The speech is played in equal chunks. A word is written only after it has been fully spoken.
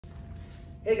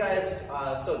Hey guys,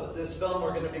 so this film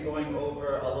we're going to be going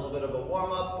over a little bit of a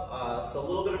warm-up, so a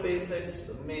little bit of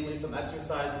basics, mainly some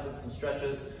exercises and some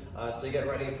stretches to get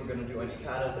ready if we're going to do any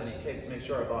katas, any kicks, make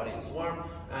sure our body is warm,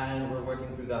 and we're working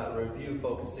through that review,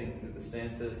 focusing through the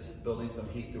stances, building some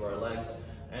heat through our legs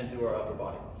and through our upper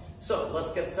body. So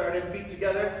let's get started, feet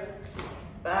together,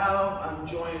 bow. I'm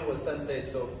joined with Sensei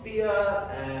Sophia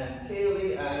and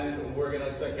Kaylee, and we're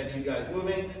gonna start getting you guys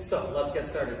moving. So let's get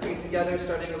started. Feet together,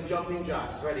 starting with jumping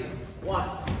jacks. Ready? 1,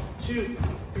 2,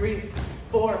 3,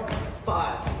 4,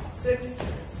 5, 6,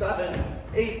 7,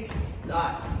 8,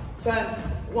 9, 10.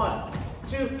 1,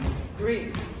 2,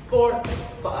 3, 4,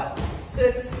 5,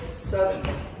 6,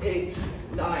 7, 8,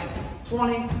 9,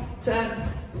 20,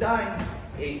 10, 9,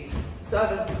 8,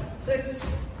 7, 6,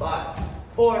 5,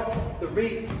 4,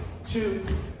 3, 2,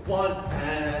 1,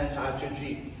 and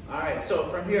Hachi. All right, so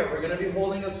from here, we're gonna be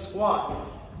holding a squat.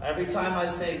 Every time I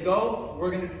say go, we're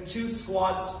gonna do 2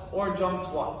 squats or jump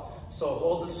squats. So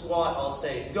hold the squat, I'll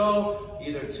say go,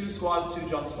 either 2 squats, 2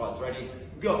 jump squats. Ready,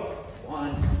 go.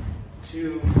 1,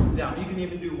 2, down. You can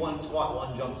even do 1 squat,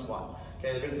 1 jump squat.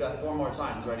 Okay, we're gonna do that 4 more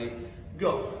times. Ready,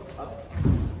 go. Up,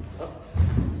 up,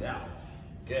 down.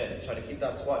 Good, try to keep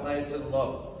that squat nice and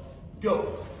low.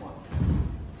 Go. 1,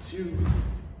 2,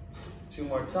 2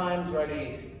 more times.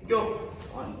 Ready, go.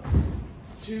 1,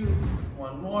 2,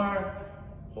 1 more.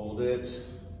 Hold it,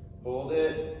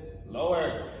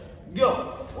 lower.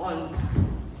 Go. 1,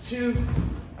 2,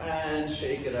 and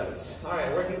shake it out. All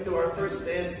right, working through our first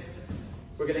stance.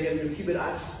 We're gonna get into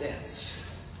Kibarachi stance.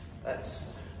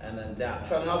 X, and then down.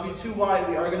 Try to not be too wide.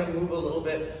 We are gonna move a little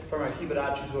bit from our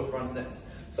Kibarachi to a front stance.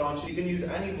 So you can use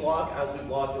any block. As we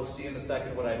block, you'll see in a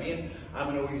second what I mean. I'm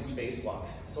gonna use face block.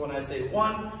 So when I say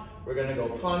 1, we're gonna go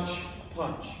punch,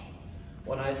 punch.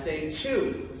 When I say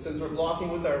 2, since we're blocking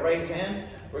with our right hand,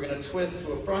 we're gonna twist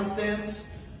to a front stance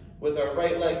with our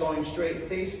right leg going straight,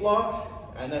 face block,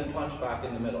 and then punch back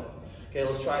in the middle. Okay,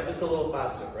 let's try it just a little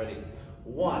faster. Ready?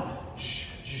 1,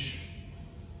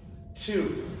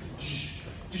 2,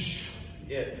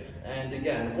 good. And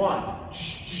again, 1,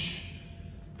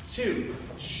 2,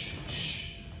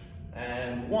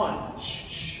 and 1,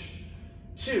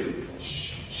 2,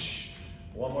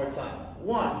 1 more time.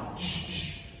 1,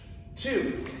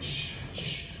 2,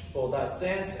 hold that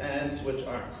stance and switch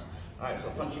arms. All right, so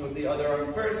punching with the other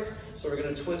arm first. So we're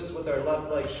gonna twist with our left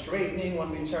leg straightening when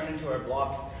we turn into our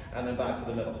block, and then back to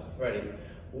the middle. Ready?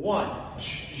 1,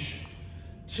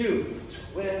 2,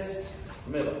 twist,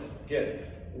 middle. Good.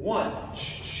 1,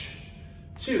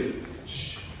 2,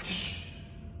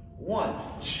 1,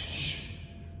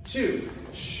 2,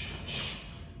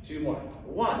 2 more.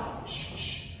 1,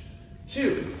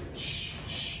 2,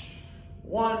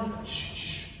 1,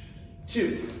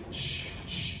 2,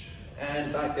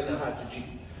 and back into Hachi.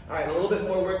 All right, a little bit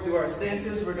more work through our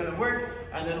stances. We're gonna work,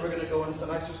 and then we're gonna go into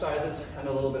some exercises and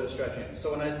a little bit of stretching.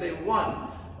 So when I say 1,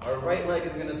 our right leg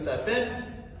is gonna step in,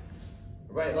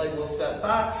 right leg will step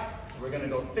back. We're gonna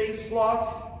go face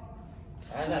block,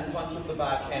 and then punch with the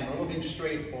back hand. We're moving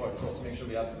straight forward, so let's make sure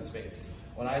we have some space.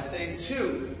 When I say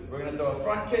 2, we're gonna throw a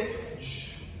front kick,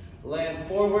 land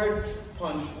forwards,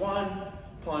 punch 1,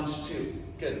 punch 2.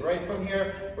 Good, right from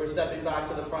here, we're stepping back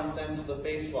to the front stance with the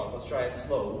face block. Let's try it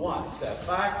slow. 1, step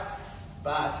back,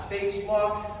 back, face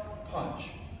block,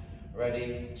 punch.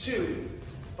 Ready, 2,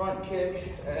 front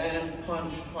kick, and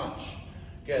punch, punch.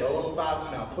 Good, a little faster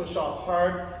now. Push off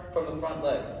hard from the front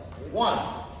leg. 1,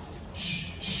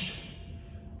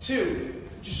 2,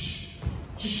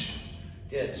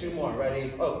 good, 2 more.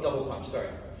 Ready, oh, double punch, sorry.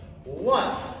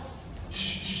 1,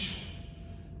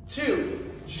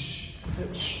 2,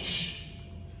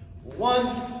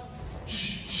 1,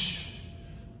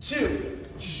 2,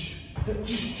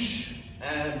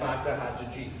 and back to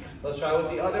Hachi. Let's try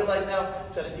with the other leg now.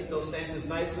 Try to keep those stances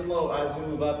nice and low as we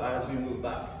move up, as we move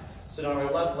back. So now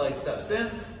our left leg steps in,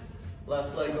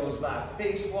 left leg goes back,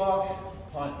 face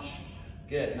block, punch.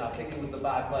 Good, now kicking with the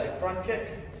back leg, front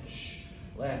kick,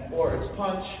 land forwards,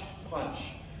 punch,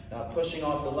 punch. Now pushing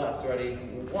off the left, ready?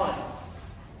 1,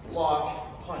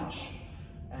 block, punch,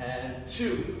 and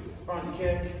 2, front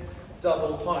kick,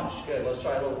 double punch. Good, let's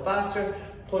try a little faster.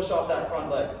 Push off that front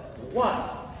leg. 1,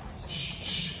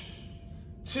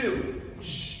 2,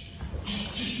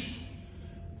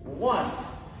 1,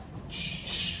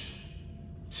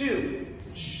 2,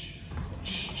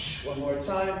 1 more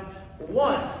time.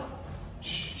 1,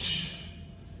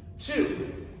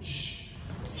 2,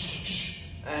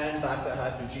 and back to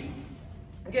Hachi.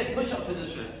 Again, push-up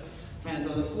position. Hands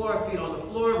on the floor, feet on the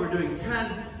floor. We're doing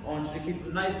 10. I want you to keep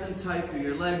them nice and tight through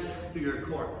your legs, through your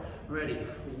core. Ready?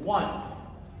 1,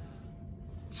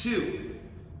 2,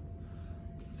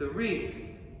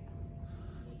 3,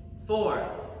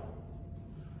 4,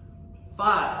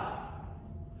 5,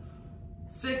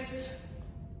 6,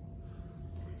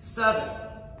 7,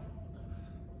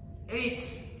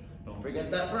 8, don't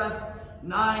forget that breath,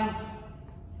 9,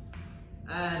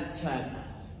 and 10.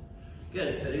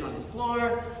 Good, sitting on the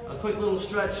floor, a quick little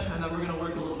stretch, and then we're gonna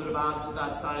work a little bit of abs with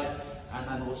that side, and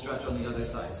then we'll stretch on the other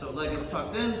side. So leg is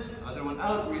tucked in, other one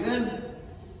out, breathe in,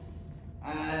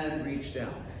 and reach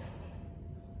down.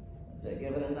 That's it,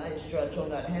 give it a nice stretch on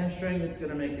that hamstring. It's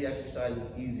gonna make the exercises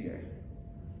easier.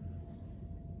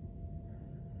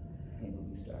 Hey,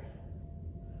 movie star.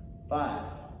 5,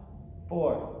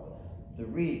 4,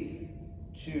 3,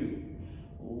 2,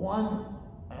 1,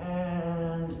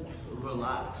 and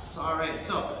relax. All right,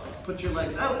 so put your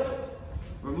legs out.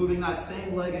 We're moving that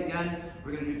same leg again.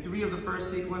 We're gonna do 3 of the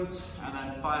first sequence and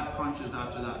then 5 crunches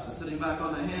after that. So sitting back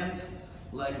on the hands,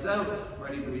 legs out,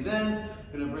 ready, breathe in.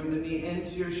 Gonna bring the knee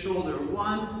into your shoulder.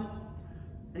 1,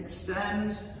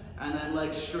 extend, and then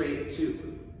leg straight,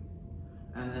 2,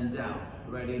 and then down.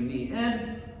 Ready, knee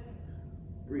in,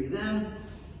 breathe in,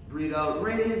 breathe out,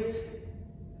 raise,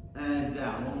 and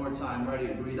down. One more time, ready,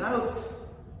 breathe out,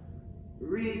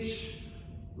 reach,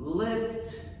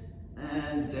 lift,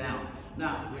 and down.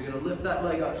 Now, you're gonna lift that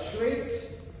leg up straight,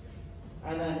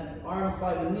 and then arms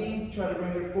by the knee, try to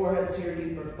bring your forehead to your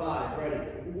knee for 5. Ready,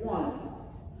 1,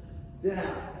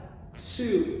 down,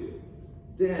 2,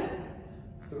 down,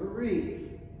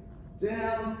 3,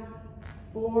 down,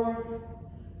 4,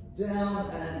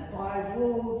 down, and 5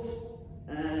 holds,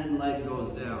 and leg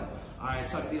goes down. All right,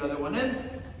 tuck the other one in,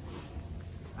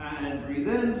 and breathe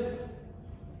in,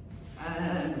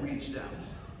 and reach down.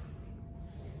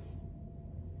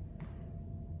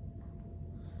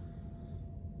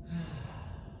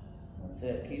 That's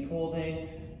it, keep holding,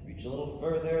 reach a little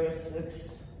further,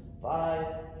 6, 5,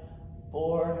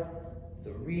 4,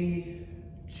 3,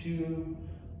 2,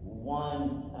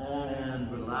 1,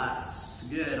 and relax.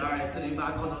 Good, all right, sitting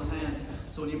back on those hands.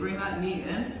 So when you bring that knee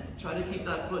in, try to keep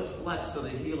that foot flexed so the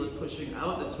heel is pushing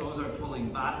out, the toes are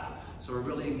pulling back. So we're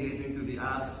really engaging through the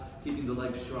abs, keeping the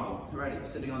legs strong. Ready,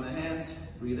 sitting on the hands,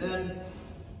 breathe in,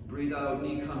 breathe out,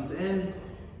 knee comes in,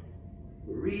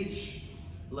 reach,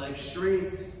 leg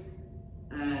straight,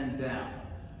 and down.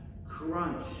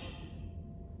 Crunch,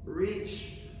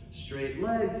 reach, straight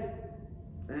leg,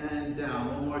 and down.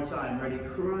 One more time, ready,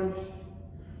 crunch,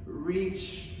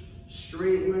 reach,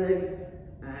 straight leg,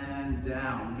 and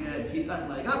down. Good, keep that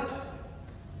leg up,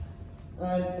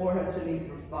 and forehead to knee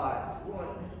for 5.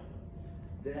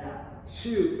 1, down,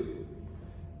 2,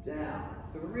 down,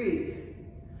 3,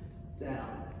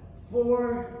 down,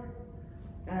 4,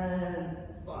 and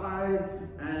 5,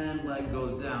 and leg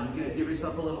goes down. Good, give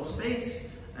yourself a little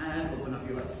space, and open up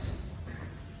your legs.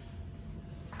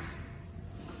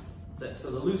 That's it.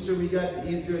 So the looser we get, the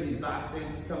easier these back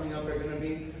stances coming up are gonna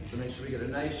be. So make sure we get a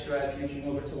nice stretch, reaching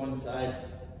over to one side.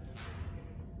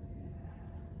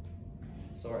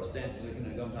 So our stances are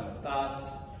gonna come kind of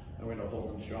fast, and we're gonna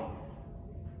hold them strong.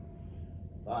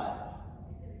 5,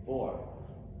 4,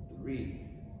 3,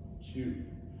 2,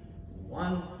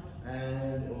 1,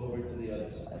 and over to the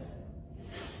other side.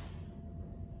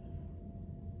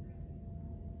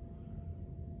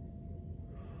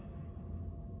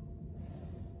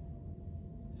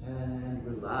 And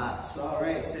relax. All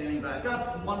right, standing back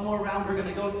up. One more round we're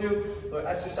gonna go through. Our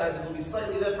exercises will be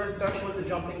slightly different, starting with the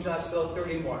jumping jack still,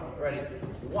 30 more. Ready?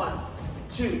 1,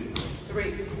 2,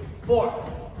 3,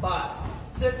 4, 5,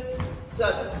 6,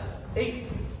 7, 8,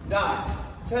 9,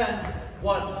 10,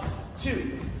 1,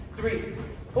 2, 3,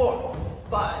 4,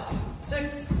 5,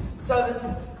 6,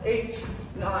 7, 8,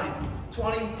 9,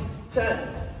 20, 10,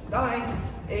 9,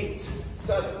 8,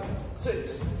 7,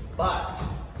 6, 5,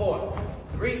 4,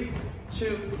 3,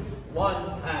 2,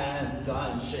 1, and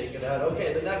done. Shake it out.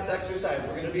 Okay, the next exercise,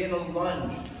 we're gonna be in a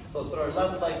lunge. So let's put our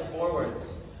left leg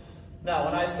forwards. Now,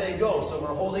 when I say go, so we're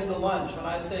holding the lunge. When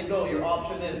I say go, your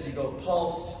option is you go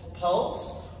pulse,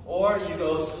 pulse, or you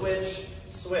go switch,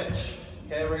 switch.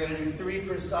 Okay, we're gonna do 3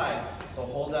 per side. So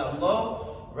hold down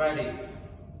low, ready.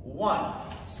 1,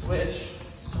 switch,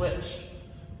 switch.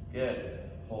 Good,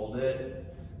 hold it.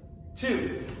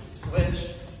 2, switch,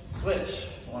 switch.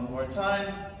 One more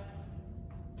time.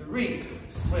 3,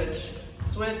 switch,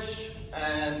 switch,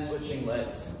 and switching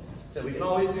legs. So we can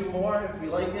always do more if we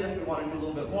like it, if we want to do a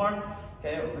little bit more.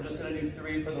 Okay, we're just going to do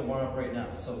 3 for the warm-up right now.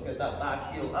 So get that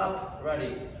back heel up,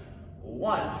 ready.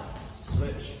 1,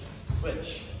 switch,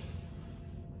 switch.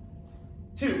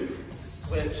 2,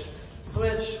 switch,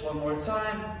 switch. One more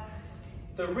time.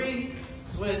 3,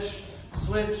 switch,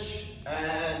 switch,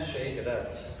 and shake it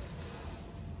out.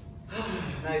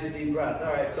 Nice deep breath.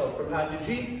 All right, so from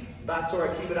Hachi back to our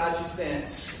Kibarachi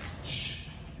stance.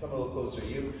 Come a little closer,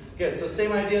 you. Good, so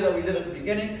same idea that we did at the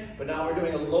beginning, but now we're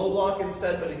doing a low block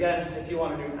instead. But again, if you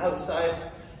want to do an outside,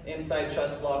 inside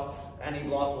chest block, any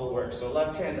block will work. So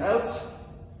left hand out,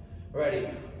 ready,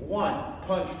 1,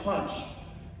 punch, punch.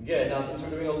 Good, now since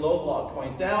we're doing a low block,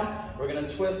 point down, we're gonna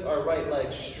twist our right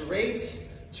leg straight,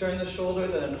 turn the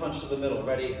shoulders, and then punch to the middle.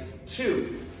 Ready,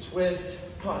 2, twist,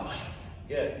 punch.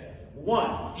 Good,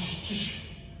 1,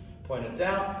 point it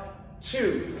down,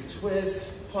 2,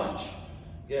 twist, punch.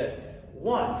 Good,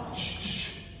 1,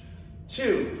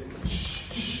 2,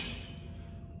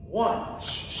 1,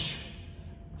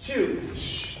 2,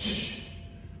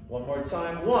 one more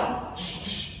time, 1,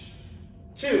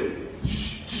 2,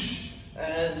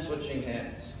 and switching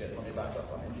hands. Good, let me back up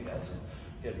behind you guys.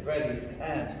 Good, ready,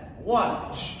 and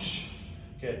 1,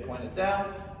 good, point it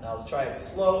down. Now let's try it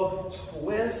slow,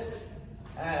 twist,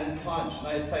 and punch.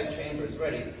 Nice tight chambers,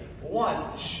 ready,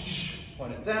 1,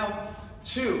 point it down,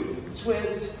 2,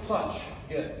 twist, punch.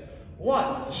 Good,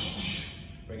 1,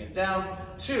 bring it down,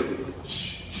 2,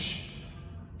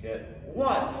 good,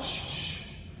 1,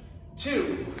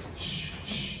 2,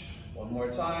 one more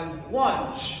time,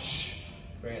 1,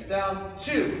 bring it down,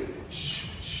 2,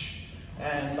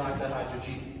 and back to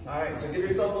Hachi. All right, so give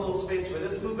yourself a little space for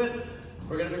this movement.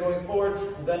 We're gonna be going forwards,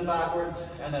 then backwards,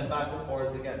 and then back to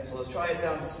forwards again. So let's try it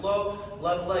down slow.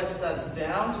 Left leg steps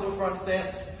down to a front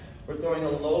stance. We're throwing a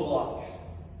low block.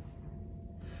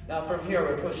 Now from here,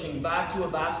 we're pushing back to a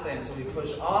back stance. So we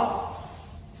push off,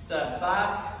 step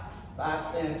back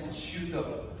stance,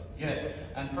 shuto. Good.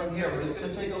 And from here, we're just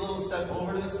gonna take a little step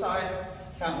over to the side.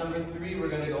 Count number 3, we're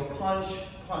gonna go punch,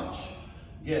 punch.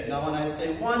 Good. Now when I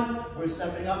say 1, we're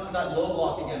stepping up to that low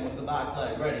block again with the back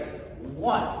leg. Ready?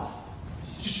 1.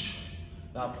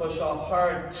 Now push off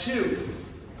hard, 2.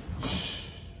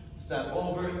 Step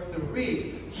over,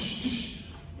 3.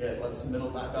 Good, let's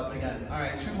middle back up again. All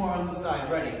right, 2 more on the side,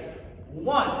 ready?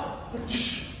 1,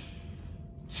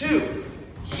 2,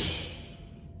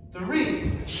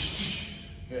 3.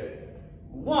 Good.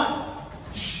 1,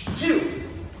 2,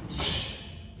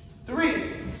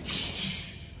 3.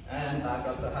 And back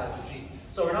up to Hachi.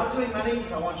 So we're not doing many.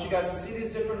 I want you guys to see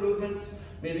these different movements.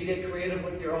 Maybe get creative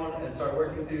with your own and start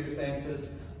working through your stances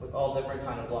with all different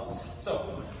kind of blocks.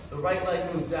 So the right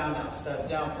leg moves down now. Step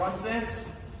down, front stance,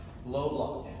 low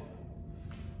block.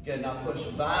 Good, now push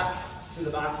back to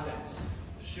the back stance.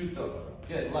 Shuto.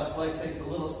 Good, left leg takes a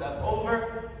little step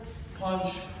over,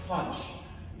 punch, punch.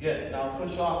 Good, now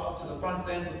push off to the front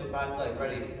stance with the back leg.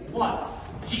 Ready? 1.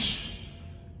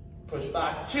 Push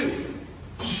back, 2.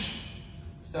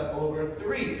 Step over,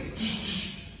 3.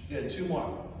 Good, 2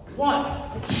 more. 1,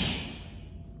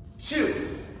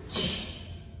 2,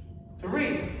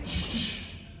 3.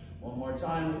 One more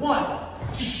time. 1,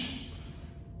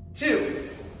 2,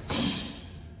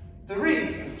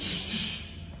 3.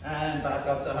 And back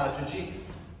up to Hachi.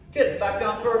 Good, back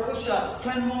down for our push-ups.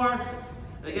 10 more.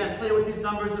 Again, play with these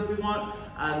numbers if you want.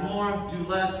 Add more, do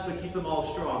less, but keep them all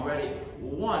strong. Ready?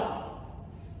 1,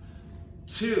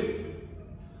 2,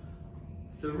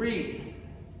 3,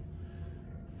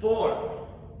 4,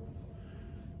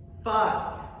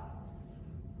 5,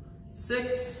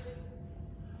 6,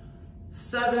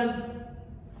 7,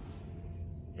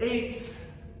 8,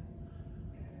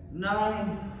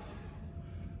 9,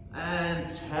 and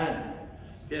 10.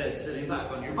 Good, sitting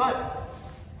back on your butt.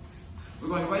 We're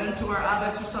going right into our ab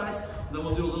exercise, then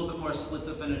we'll do a little bit more split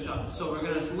to finish up. So we're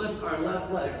gonna lift our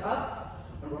left leg up,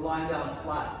 and we're lying down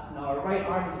flat. Now our right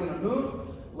arm is gonna move,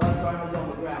 left arm is on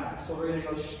the ground. So we're gonna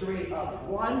go straight up,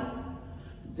 1,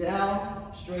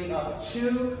 down, straight up,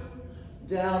 2,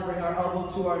 down, bring our elbow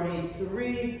to our knee,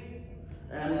 3,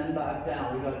 and then back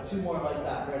down. We got 2 more like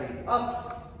that. Ready?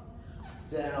 Up,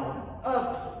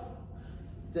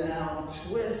 down,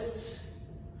 twist,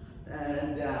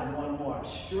 and down. 1 more.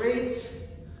 Straight,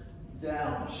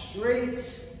 down,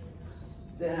 twist,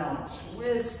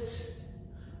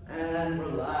 and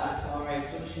relax. All right,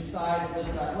 switching sides,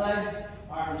 lift that leg,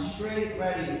 arms straight,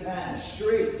 ready, and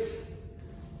straight,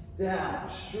 down,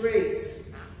 twist,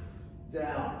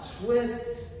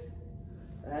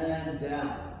 and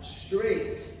down,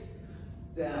 straight,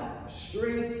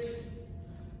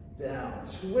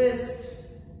 twist,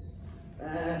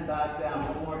 and back down.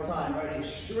 1 more time, ready,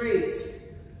 straight,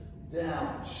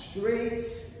 down,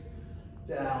 twist,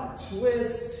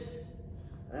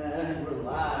 and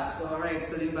relax. All right,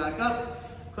 sitting back up,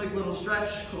 quick little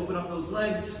stretch, open up those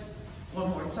legs. 1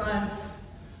 more time,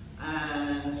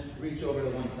 and reach over to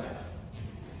one side.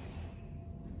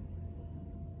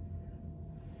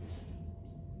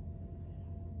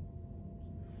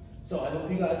 So I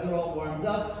hope you guys are all warmed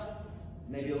up,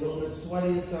 maybe a little bit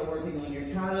sweaty. Start working on your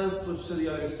katas, switch to the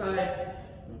other side.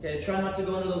 Okay, try not to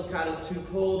go into those katas too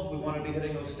cold. We want to be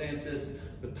hitting those stances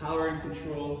with power and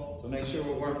control. So make sure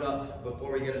we're warmed up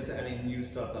before we get into any new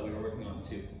stuff that we were working on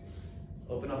too.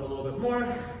 Open up a little bit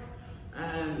more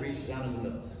and reach down in the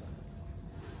middle.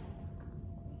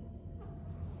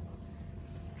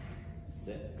 That's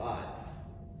it. 5,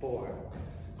 4,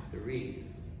 3,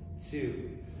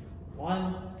 2,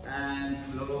 1, and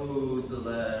close the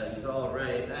legs. All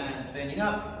right, and standing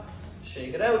up,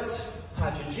 shake it out,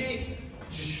 Hachi,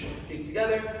 feet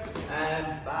together,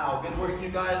 and bow. Good work, you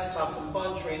guys. Have some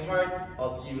fun, train hard. I'll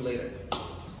see you later.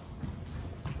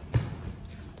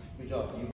 Good job.